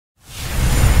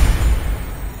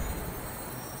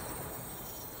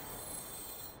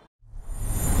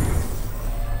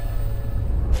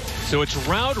So it's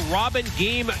round robin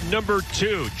game number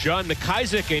 2. John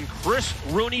McIsaac and Chris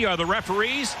Rooney are the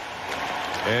referees.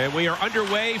 And we are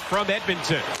underway from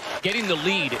Edmonton. Getting the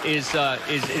lead is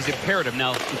imperative.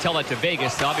 Now, you tell that to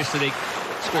Vegas. Obviously, they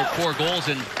scored 4 goals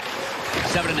in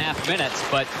 7.5 minutes.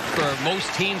 But for most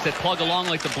teams that plug along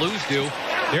like the Blues do.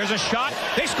 There's a shot.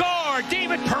 They score!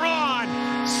 David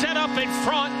Perron set up in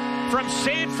front from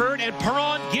Sanford, and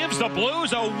Perron gives the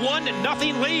Blues a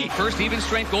 1-0 lead. First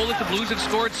even-strength goal that the Blues have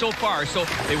scored so far. So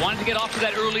they wanted to get off to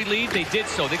that early lead. They did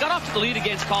so. They got off to the lead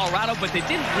against Colorado, but they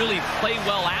didn't really play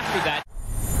well after that.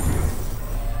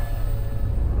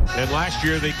 And last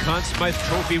year, the Conn Smythe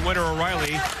Trophy winner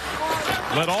O'Reilly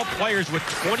led all players with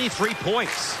 23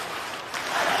 points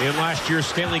in last year's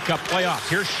Stanley Cup playoffs.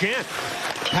 Here's Shea.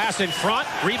 Pass in front.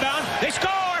 Rebound. They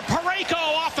score! Parayko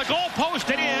off the goal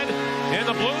post and in. And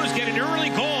the Blues get an early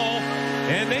goal.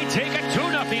 And they take a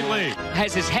 2-0 lead.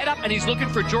 Has his head up and he's looking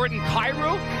for Jordan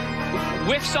Kyrou.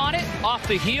 Whiffs on it off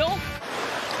the heel.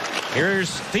 Here's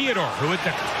Theodore, who hit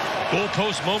the goal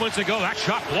post moments ago. That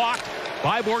shot blocked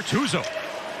by Bortuzzo.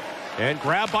 And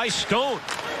grabbed by Stone.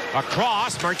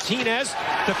 Across, Martinez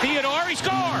to Theodore. He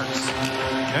scores!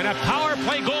 And a power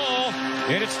play goal.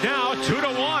 And it's now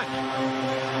 2-1.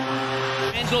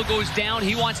 Angelo goes down.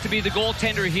 He wants to be the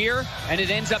goaltender here. And it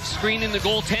ends up screening the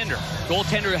goaltender.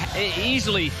 Goaltender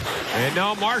easily. And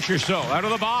now Marchessault out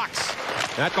of the box.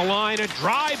 At the line, a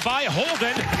drive by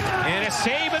Holden. And a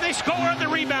save, and they score on the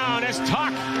rebound as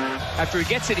Tuch. After he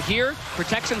gets it here,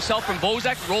 protects himself from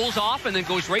Bozak, rolls off, and then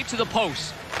goes right to the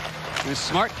post. A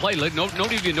smart play.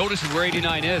 Nobody even notices where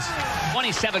 89 is.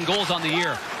 27 goals on the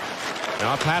year.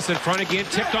 Now pass in front again.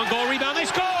 Tipped on goal. Rebound. They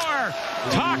score!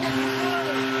 Tuch.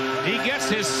 He gets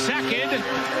his second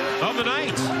of the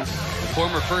night.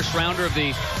 Former first rounder of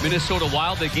the Minnesota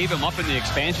Wild. They gave him up in the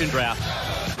expansion draft.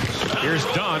 Here's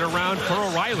Dunn around for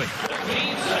O'Reilly.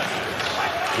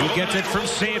 He gets it from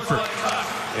Sanford.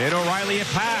 And O'Reilly a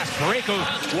pass.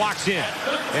 Parayko walks in.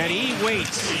 And he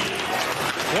waits.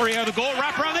 Fleury out of the goal.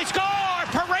 Wrap around. They score!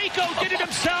 Parayko did it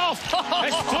himself.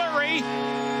 As Fleury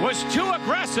was too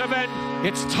aggressive, and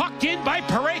it's tucked in by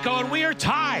Parayko, and we are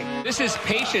tied. This is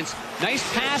patience. Nice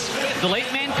pass. The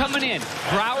late man coming in.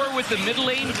 Brouwer with the middle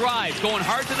lane drive. Going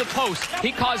hard to the post.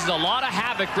 He causes a lot of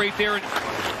havoc right there.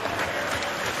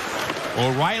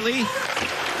 O'Reilly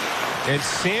and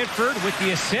Sanford with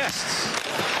the assists.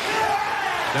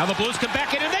 Now the Blues come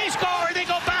back in and they score, and they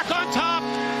go back on top.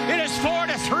 It is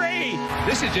 4-3.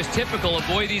 This is just typical of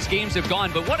the way these games have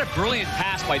gone, but what a brilliant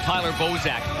pass by Tyler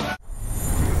Bozak.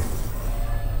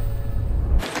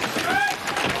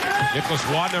 Nicholas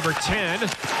Waugh, number 10.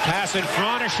 Pass in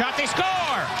front, a shot, they score!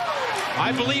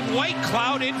 I believe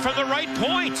Whitecloud in from the right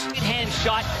point. Hand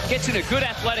shot, gets in a good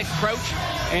athletic crouch,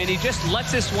 and he just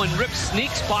lets this one rip,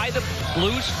 sneaks by the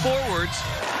Blues forwards.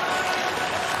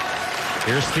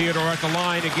 Here's Theodore at the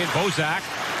line again. Bozak.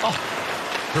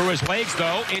 Through his legs,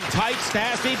 though. In tight,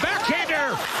 Stastny.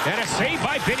 Backhander. And a save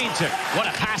by Binnington. What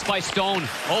a pass by Stone.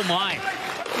 Oh, my.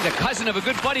 He's a cousin of a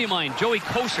good buddy of mine, Joey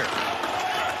Kosher.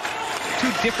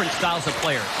 Two different styles of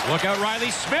players. Look out,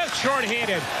 Riley Smith,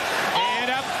 shorthanded.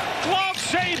 And a glove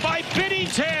save by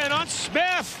Binnington on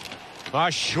Smith. A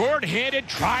short-handed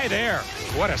try there.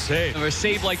 What a save. A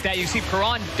save like that. You see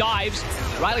Perron dives.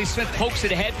 Riley Smith pokes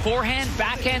it ahead. Forehand,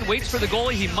 backhand, waits for the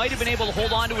goalie. He might have been able to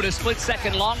hold on to it a split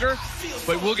second longer,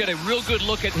 but we'll get a real good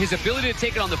look at his ability to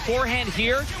take it on the forehand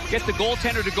here, get the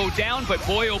goaltender to go down, but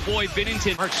boy, oh boy,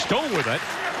 Binnington. Mark Stone with it.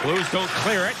 Blues don't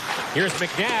clear it. Here's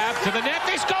McNabb to the net.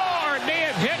 They score! May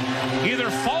have hit either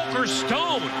Falk or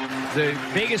Stone. The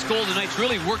Vegas Golden Knights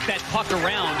really worked that puck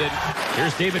around. And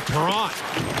here's David Perron.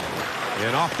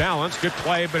 And off balance, good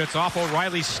play, but it's off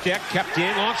O'Reilly's stick. Kept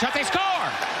in, long shot, they score!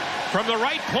 From the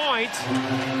right point,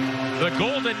 the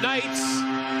Golden Knights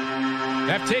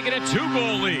have taken a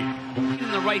 2-goal lead.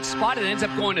 In the right spot, it ends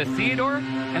up going to Theodore.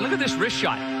 And look at this wrist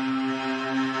shot.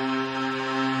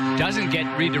 Doesn't get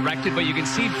redirected, but you can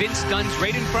see Vince Dunn's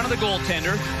right in front of the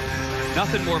goaltender.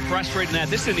 Nothing more frustrating than that.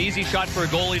 This is an easy shot for a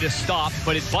goalie to stop,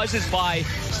 but it buzzes by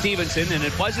Stevenson, and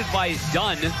it buzzes by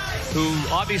Dunn, who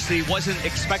obviously wasn't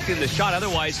expecting the shot.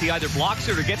 Otherwise, he either blocks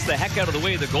it or gets the heck out of the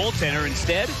way of the goaltender.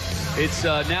 Instead, it's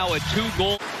now a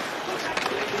 2-goal.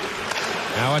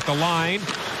 Now at the line,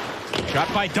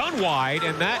 shot by Dunn wide,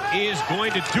 and that is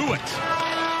going to do it.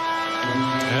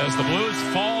 As the Blues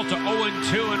fall to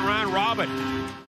 0-2 in round robin.